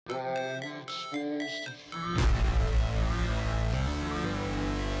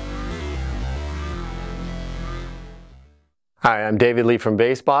Hi, I'm David Lee from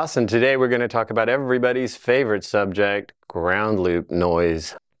BASSBOSS, and today we're going to talk about everybody's favorite subject, ground loop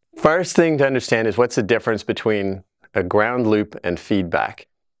noise. First thing to understand is what's the difference between a ground loop and feedback.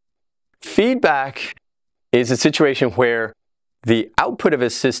 Feedback is a situation where the output of a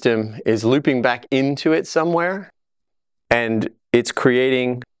system is looping back into it somewhere, and it's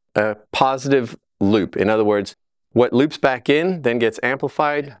creating a positive loop. In other words, what loops back in then gets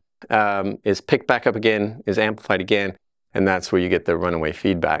amplified, is picked back up again, is amplified again, and that's where you get the runaway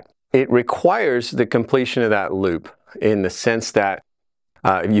feedback. It requires the completion of that loop in the sense that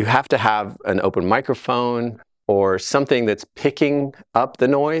you have to have an open microphone or something that's picking up the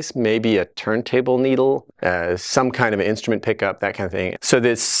noise, maybe a turntable needle, some kind of instrument pickup, that kind of thing. So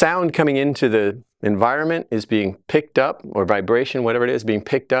the sound coming into the environment is being picked up, or vibration, whatever it is, being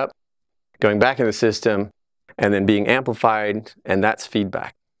picked up, going back in the system, and then being amplified, and that's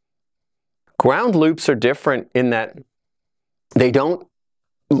feedback. Ground loops are different in that they don't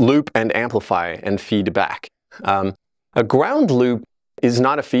loop and amplify and feed back. A ground loop is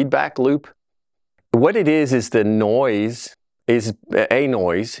not a feedback loop. What it is the noise is a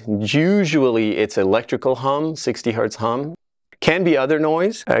noise. Usually it's electrical hum, 60 hertz hum. Can be other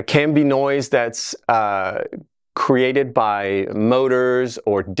noise. Can be noise that's created by motors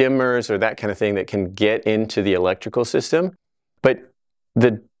or dimmers or that kind of thing that can get into the electrical system. But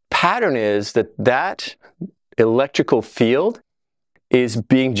the pattern is that that electrical field is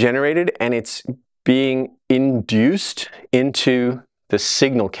being generated and it's being induced into the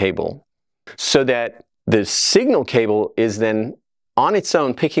signal cable, so that the signal cable is then on its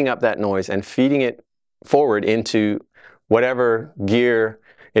own picking up that noise and feeding it forward into whatever gear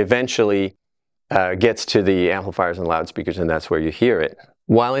eventually gets to the amplifiers and loudspeakers, and that's where you hear it.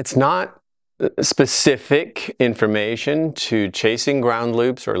 While it's not specific information to chasing ground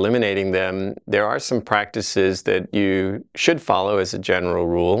loops or eliminating them, there are some practices that you should follow as a general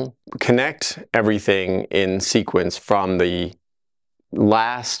rule. Connect everything in sequence from the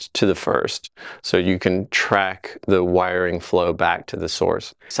last to the first, so you can track the wiring flow back to the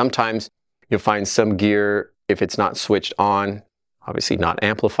source. Sometimes you'll find some gear, if it's not switched on, obviously not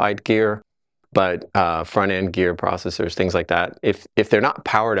amplified gear, but front-end gear processors, things like that. If they're not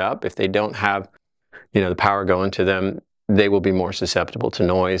powered up, if they don't have, the power going to them, they will be more susceptible to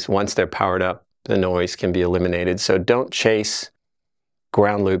noise. Once they're powered up, the noise can be eliminated. So don't chase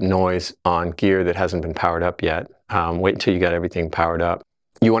ground loop noise on gear that hasn't been powered up yet. Wait until you got everything powered up.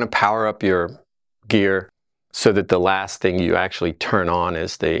 You want to power up your gear so that the last thing you actually turn on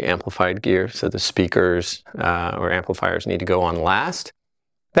is the amplified gear. So the speakers or amplifiers need to go on last.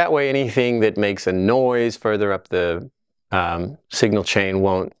 That way anything that makes a noise further up the signal chain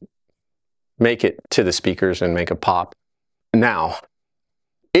won't make it to the speakers and make a pop. Now,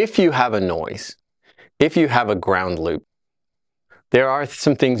 if you have a noise, if you have a ground loop, there are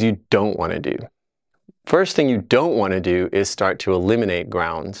some things you don't want to do. First thing you don't want to do is start to eliminate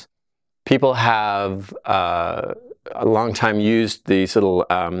grounds. People have a long time used these little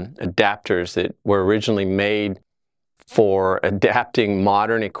adapters that were originally made for adapting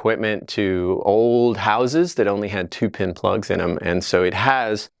modern equipment to old houses that only had 2-pin plugs in them. And so it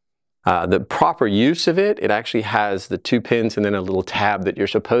has the proper use of it. It actually has the 2 pins and then a little tab that you're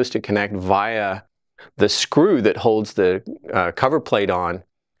supposed to connect via the screw that holds the cover plate on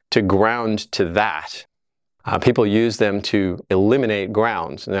to ground to that. People use them to eliminate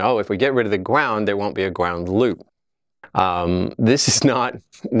grounds. Now, if we get rid of the ground, there won't be a ground loop. This is not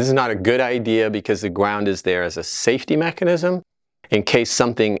a good idea, because the ground is there as a safety mechanism. In case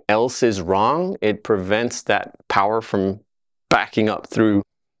something else is wrong, it prevents that power from backing up through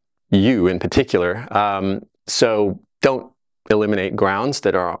you in particular. So don't eliminate grounds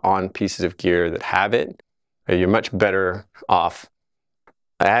that are on pieces of gear that have it. You're much better off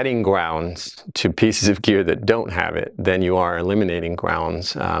adding grounds to pieces of gear that don't have it than you are eliminating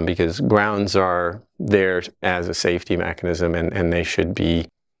grounds, because grounds are there as a safety mechanism, and they should be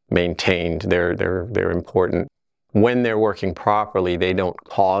maintained. They're important. When they're working properly, they don't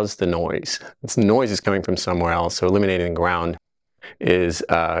cause the noise. The noise is coming from somewhere else, so eliminating ground is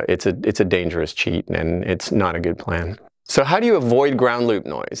it's a dangerous cheat, and it's not a good plan. So how do you avoid ground loop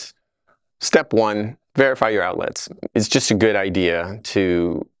noise? Step one, verify your outlets. It's just a good idea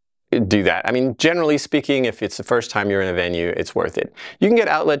to do that. I mean, generally speaking, if it's the first time you're in a venue, it's worth it. You can get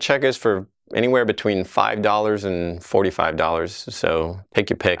outlet checkers for anywhere between $5 and $45, so take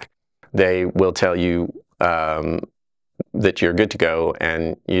your pick. They will tell you that you're good to go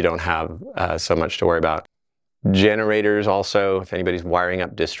and you don't have so much to worry about. Generators also, if anybody's wiring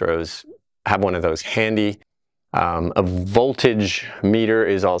up distros, have one of those handy. A voltage meter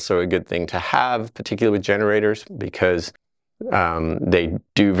is also a good thing to have, particularly with generators, because they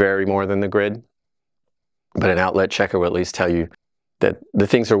do vary more than the grid. But an outlet checker will at least tell you that the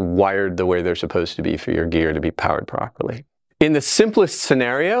things are wired the way they're supposed to be for your gear to be powered properly. In the simplest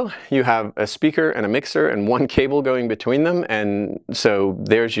scenario, you have a speaker and a mixer and one cable going between them, and so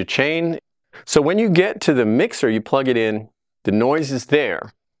there's your chain. So when you get to the mixer, you plug it in, the noise is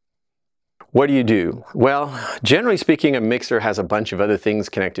there. What do you do? Well, generally speaking, a mixer has a bunch of other things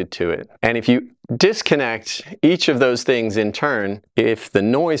connected to it. And if you disconnect each of those things in turn, if the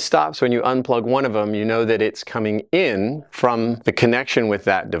noise stops when you unplug one of them, you know that it's coming in from the connection with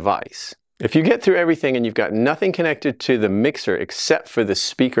that device. If you get through everything and you've got nothing connected to the mixer except for the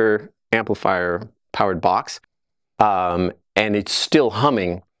speaker amplifier powered box, and it's still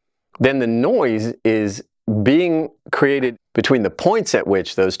humming, then the noise is being created between the points at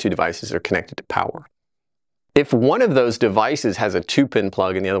which those two devices are connected to power. If one of those devices has a 2-pin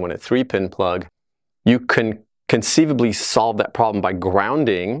plug and the other one a 3-pin plug, you can conceivably solve that problem by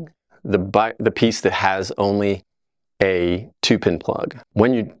grounding the piece that has only a 2-pin plug.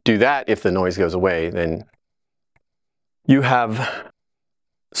 When you do that, if the noise goes away, then you have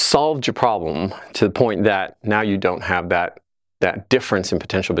solved your problem to the point that now you don't have that difference in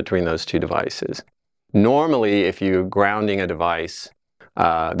potential between those two devices. Normally, if you're grounding a device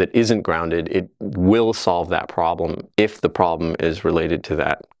that isn't grounded, it will solve that problem if the problem is related to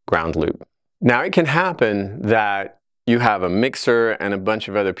that ground loop. Now, it can happen that you have a mixer and a bunch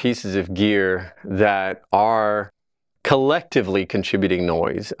of other pieces of gear that are collectively contributing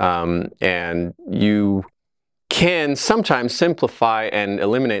noise, and you can sometimes simplify and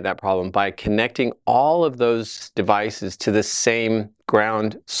eliminate that problem by connecting all of those devices to the same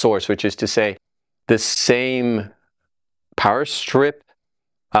ground source, which is to say, the same power strip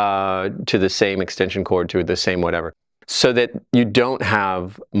to the same extension cord to the same whatever, so that you don't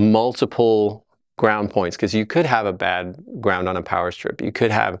have multiple ground points, because you could have a bad ground on a power strip. You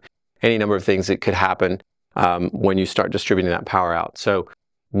could have any number of things that could happen when you start distributing that power out. So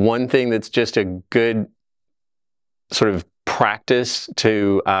one thing that's just a good sort of practice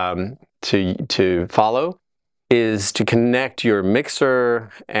to follow is to connect your mixer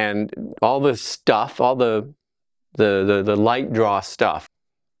and all the stuff, all the light draw stuff,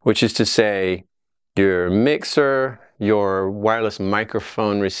 which is to say your mixer, your wireless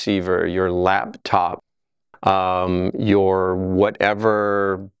microphone receiver, your laptop, your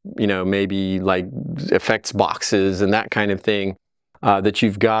whatever, maybe like effects boxes and that kind of thing that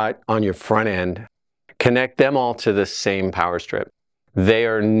you've got on your front end. Connect them all to the same power strip. They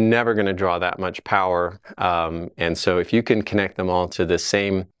are never going to draw that much power, and so if you can connect them all to the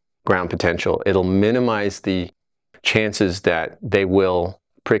same ground potential, it'll minimize the chances that they will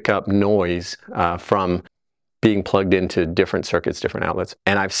pick up noise from being plugged into different circuits, different outlets.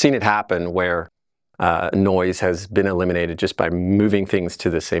 And I've seen it happen where noise has been eliminated just by moving things to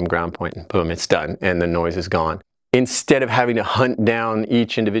the same ground point, and boom, it's done, and the noise is gone. Instead of having to hunt down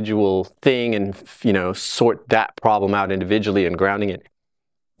each individual thing and sort that problem out individually and grounding it,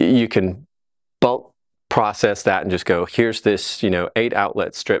 you can bulk process that and just go, here's this 8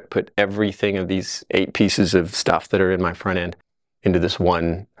 outlet strip, put everything of these 8 pieces of stuff that are in my front end into this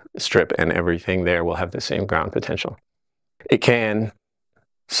one strip, and everything there will have the same ground potential. It can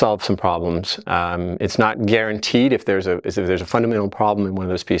solve some problems. It's not guaranteed if there's a fundamental problem in one of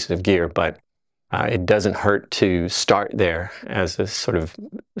those pieces of gear, but it doesn't hurt to start there as a sort of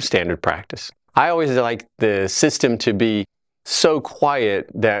standard practice. I always like the system to be so quiet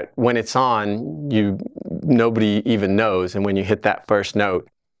that when it's on, nobody even knows, and when you hit that first note,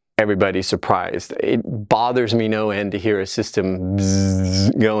 everybody's surprised. It bothers me no end to hear a system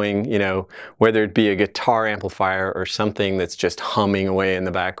bzzz going, whether it be a guitar amplifier or something that's just humming away in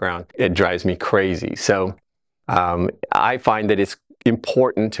the background. It drives me crazy. So I find that it's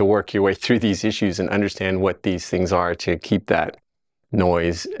important to work your way through these issues and understand what these things are to keep that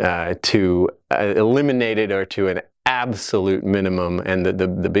noise to eliminate it or to an absolute minimum. And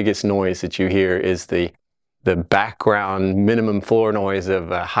the biggest noise that you hear is the background minimum floor noise of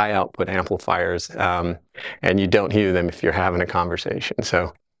high output amplifiers, and you don't hear them if you're having a conversation.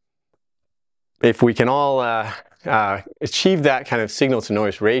 So if we can all achieve that kind of signal to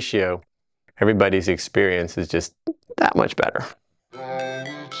noise ratio, everybody's experience is just that much better.